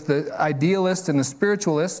idea, the idealists and the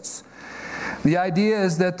spiritualists, the idea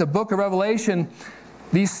is that the book of Revelation,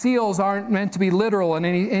 these seals aren't meant to be literal in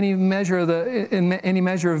any measure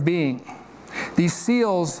of being. These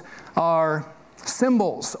seals are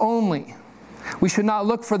symbols only. We should not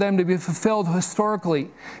look for them to be fulfilled historically,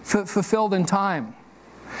 fulfilled in time.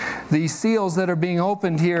 The seals that are being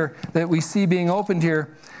opened here, that we see being opened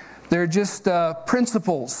here, they're just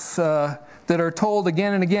principles that are told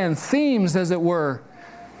again and again, themes as it were,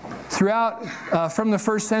 throughout from the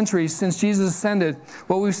first century since Jesus ascended.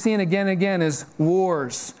 What we've seen again and again is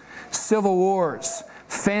wars, civil wars,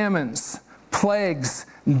 famines, plagues,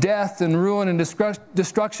 death and ruin and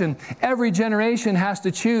destruction. Every generation has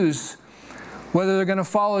to choose whether they're going to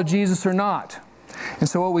follow Jesus or not. And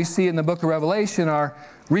so what we see in the book of Revelation are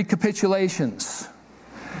recapitulations.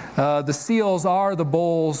 The seals are the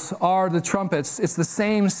bowls, are the trumpets. It's the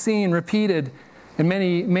same scene repeated in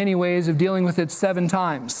many ways of dealing with it 7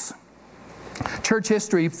 times. Church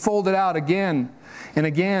history folded out again and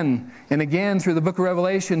again and again through the book of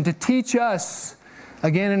Revelation to teach us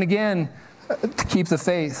again and again to keep the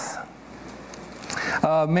faith.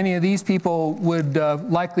 Many of these people would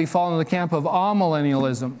likely fall into the camp of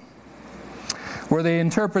amillennialism, where they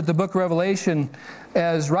interpret the book of Revelation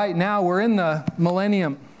as right now we're in the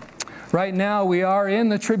millennium. Right now we are in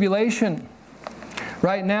the tribulation.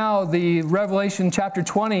 Right now, the Revelation chapter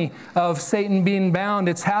 20 of Satan being bound,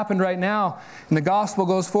 it's happened right now. And the gospel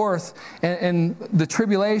goes forth. And the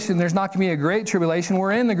tribulation, there's not going to be a great tribulation.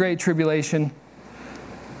 We're in the great tribulation.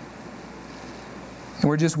 And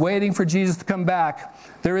we're just waiting for Jesus to come back.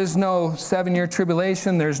 There is no 7-year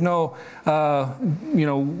tribulation. There's no,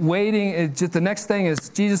 waiting. It's just the next thing is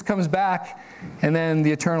Jesus comes back, and then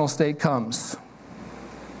the eternal state comes.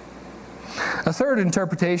 A third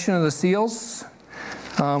interpretation of the seals,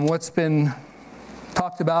 what's been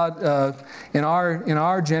talked about in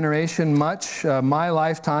our generation much, my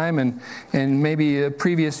lifetime and maybe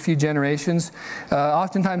previous few generations,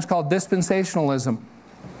 oftentimes called dispensationalism.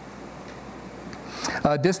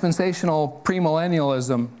 Dispensational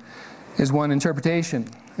premillennialism is one interpretation.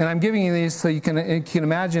 And I'm giving you these so you can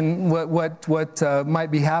imagine what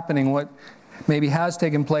might be happening, what maybe has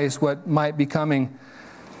taken place, what might be coming,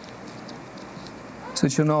 so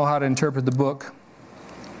that you'll know how to interpret the book.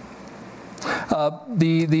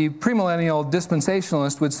 The premillennial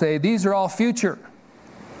dispensationalist would say these are all future.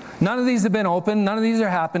 None of these have been opened. None of these are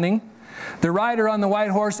happening. The rider on the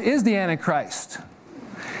white horse is the Antichrist.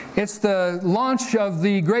 It's the launch of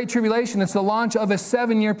the Great Tribulation. It's the launch of a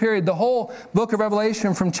 7-year period. The whole book of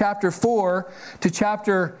Revelation from chapter 4 to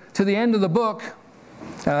the end of the book,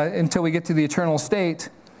 until we get to the eternal state,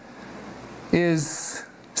 is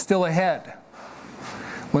still ahead.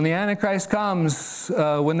 When the Antichrist comes,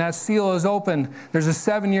 when that seal is opened, there's a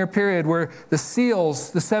 7-year period where the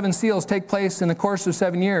 7 seals take place in the course of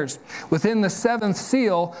 7 years. Within the 7th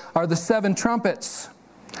seal are the 7 trumpets.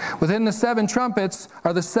 Within the 7 trumpets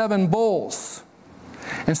are the 7 bowls.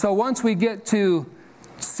 And so once we get to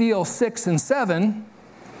seal 6 and 7,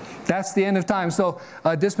 that's the end of time. So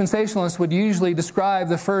dispensationalists would usually describe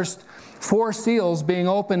the first 4 seals being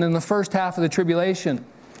opened in the first half of the tribulation.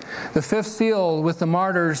 The 5th seal with the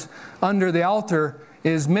martyrs under the altar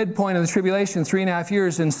is midpoint of the tribulation, 3.5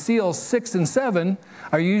 years, and seals 6 and 7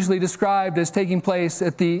 are usually described as taking place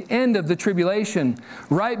at the end of the tribulation,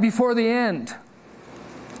 right before the end,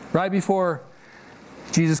 right before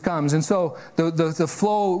Jesus comes. And so the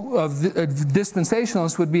flow of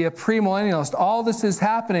dispensationalists would be a premillennialist. All this is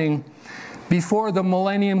happening before the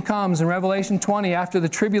millennium comes. In Revelation 20, after the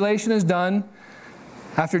tribulation is done,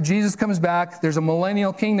 after Jesus comes back, there's a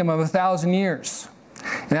millennial kingdom of 1,000 years.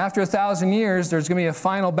 And after 1,000 years, there's going to be a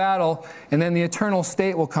final battle, and then the eternal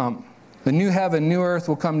state will come. The new heaven, new earth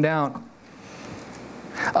will come down.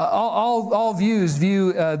 All views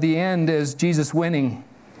view the end as Jesus winning.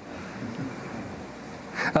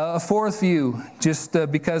 A fourth view, just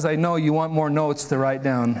because I know you want more notes to write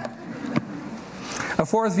down. A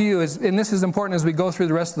fourth view is, and this is important as we go through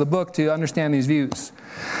the rest of the book to understand these views,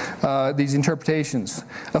 these interpretations.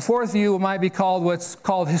 A fourth view might be called what's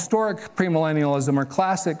called historic premillennialism or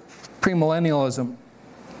classic premillennialism.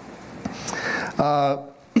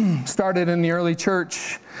 Started in the early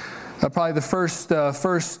church. Probably the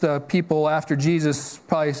first people after Jesus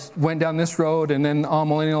probably went down this road, and then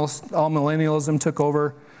all-millennialism took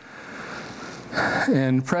over,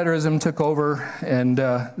 and preterism took over, and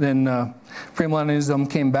then premillennialism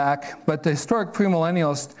came back. But the historic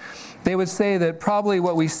premillennialists, they would say that probably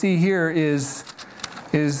what we see here is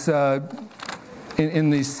in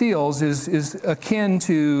these seals is akin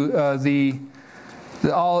to the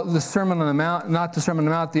Sermon on the Mount, not the Sermon on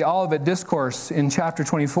the Mount, the Olivet Discourse in chapter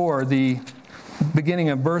 24, the beginning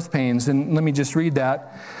of birth pains. And let me just read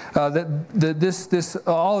that. This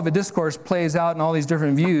Olivet Discourse plays out in all these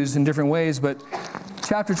different views in different ways, but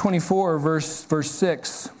chapter 24, verse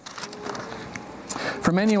 6.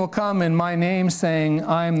 For many will come in my name, saying,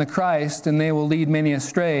 I am the Christ, and they will lead many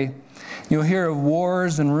astray. You'll hear of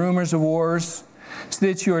wars and rumors of wars, so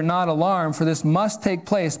that you are not alarmed, for this must take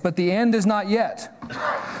place, but the end is not yet.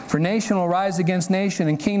 For nation will rise against nation,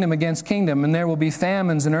 and kingdom against kingdom, and there will be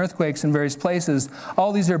famines and earthquakes in various places.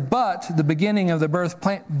 All these are but the beginning of the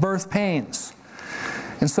birth pains.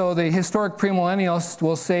 And so the historic premillennialists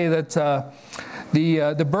will say that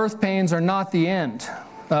the birth pains are not the end.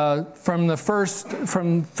 From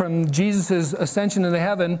Jesus' ascension into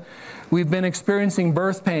heaven, we've been experiencing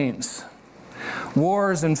birth pains.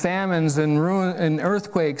 Wars and famines and ruin and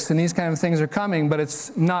earthquakes and these kind of things are coming, but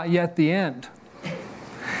it's not yet the end.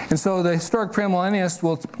 And so the historic premillennialists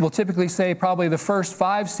will typically say probably the first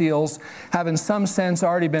 5 seals have in some sense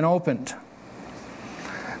already been opened.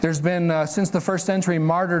 There's been since the first century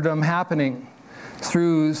martyrdom happening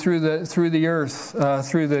through the earth,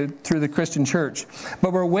 through the Christian church,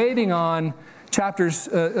 but we're waiting on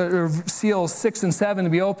seals 6 and 7 to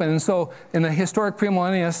be open. And so in the historic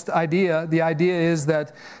premillennialist idea, the idea is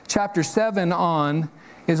that chapter 7 on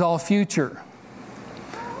is all future.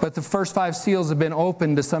 But the first 5 seals have been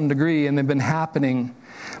opened to some degree, and they've been happening.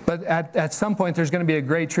 But at some point there's going to be a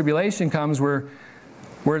great tribulation comes where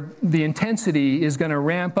the intensity is going to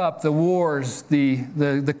ramp up, the wars,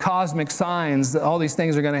 the cosmic signs, all these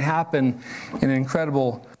things are going to happen in an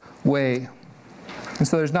incredible way. And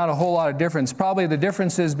so there's not a whole lot of difference. Probably the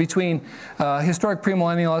differences between historic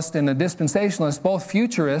premillennialist and a dispensationalist, both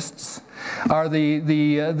futurists, are the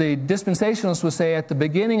dispensationalists will say at the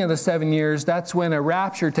beginning of the 7 years, that's when a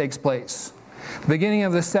rapture takes place. The beginning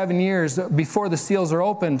of the 7 years, before the seals are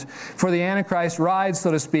opened, for the Antichrist rides, so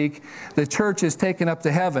to speak, the church is taken up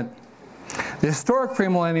to heaven. The historic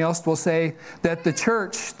premillennialist will say that the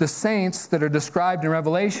church, the saints that are described in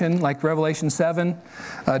Revelation, like Revelation 7,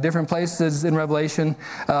 different places in Revelation,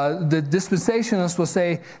 the dispensationalists will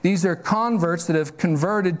say these are converts that have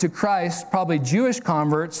converted to Christ, probably Jewish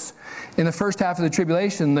converts, in the first half of the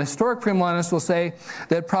tribulation. The historic premillennialists will say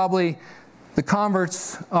that probably The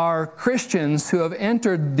converts are Christians who have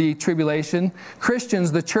entered the tribulation.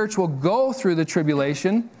 Christians, the church will go through the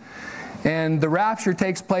tribulation. And the rapture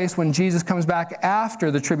takes place when Jesus comes back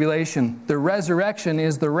after the tribulation. The resurrection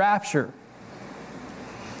is the rapture.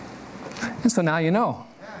 And so now you know.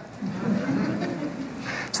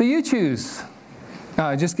 So you choose.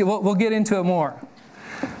 We'll get into it more.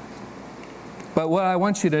 But what I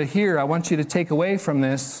want you to hear, I want you to take away from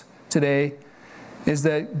this today, is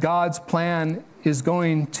that God's plan is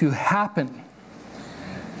going to happen.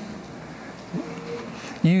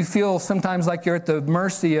 You feel sometimes like you're at the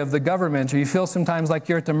mercy of the government, or you feel sometimes like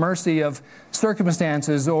you're at the mercy of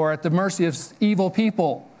circumstances, or at the mercy of evil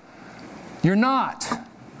people. You're not.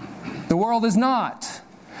 The world is not.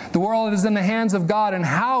 The world is in the hands of God, and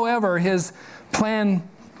however His plan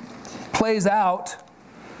plays out,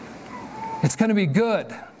 it's going to be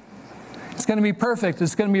good. It's going to be perfect.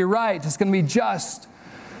 It's going to be right. It's going to be just.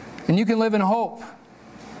 And you can live in hope.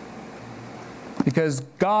 Because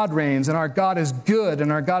God reigns, and our God is good,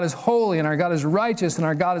 and our God is holy, and our God is righteous, and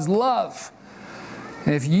our God is love.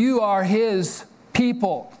 And if you are His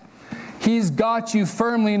people, He's got you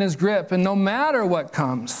firmly in His grip. And no matter what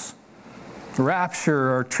comes,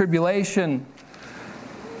 rapture or tribulation,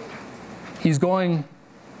 He's going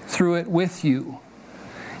through it with you.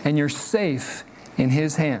 And you're safe in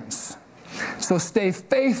His hands. So stay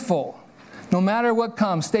faithful. No matter what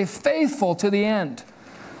comes, stay faithful to the end.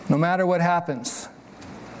 No matter what happens.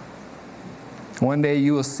 One day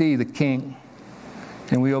you will see the King.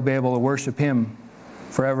 And we will be able to worship Him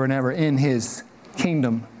forever and ever in His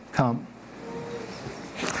kingdom come.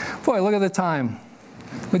 Boy, look at the time.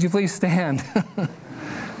 Would you please stand?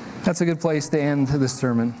 That's a good place to end this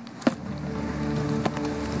sermon.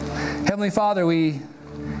 Heavenly Father, we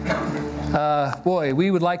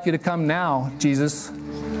would like you to come now, Jesus.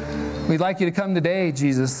 We'd like you to come today,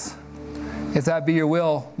 Jesus. If that be your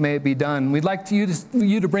will, may it be done. We'd like you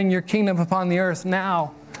to bring your kingdom upon the earth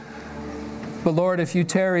now. But Lord, if you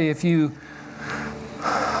tarry, if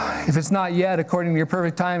it's not yet according to your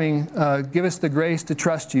perfect timing, give us the grace to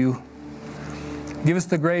trust you. Give us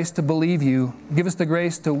the grace to believe you. Give us the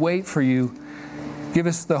grace to wait for you. Give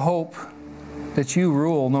us the hope that you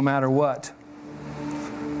rule no matter what.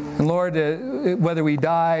 And Lord, whether we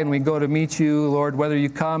die and we go to meet you, Lord, whether you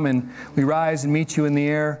come and we rise and meet you in the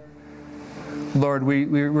air, Lord,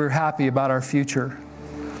 we're happy about our future.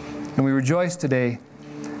 And we rejoice today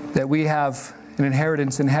that we have an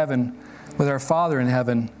inheritance in heaven with our Father in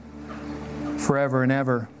heaven forever and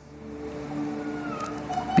ever.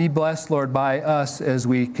 Be blessed, Lord, by us as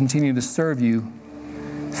we continue to serve you,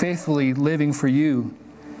 faithfully living for you,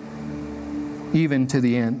 even to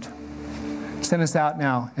the end. Send us out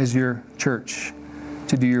now as your church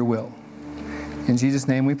to do your will. In Jesus'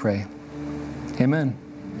 name we pray. Amen.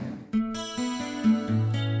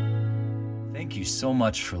 Thank you so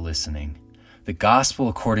much for listening. The gospel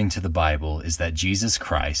according to the Bible is that Jesus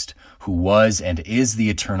Christ, who was and is the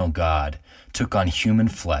eternal God, took on human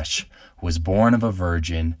flesh, was born of a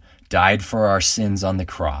virgin, died for our sins on the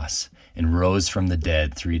cross, and rose from the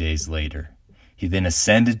dead 3 days later. He then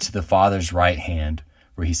ascended to the Father's right hand,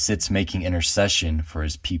 where He sits making intercession for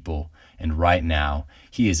His people, and right now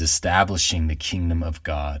He is establishing the kingdom of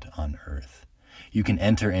God on earth. You can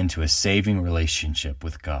enter into a saving relationship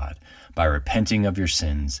with God by repenting of your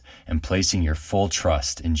sins and placing your full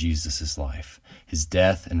trust in Jesus' life, His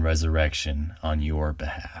death and resurrection on your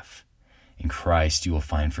behalf. In Christ, you will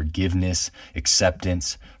find forgiveness,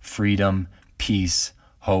 acceptance, freedom, peace,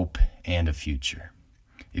 hope, and a future.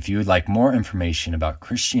 If you would like more information about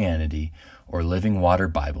Christianity or Living Water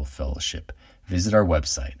Bible Fellowship, visit our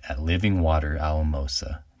website at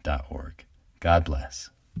livingwateralamosa.org. God bless.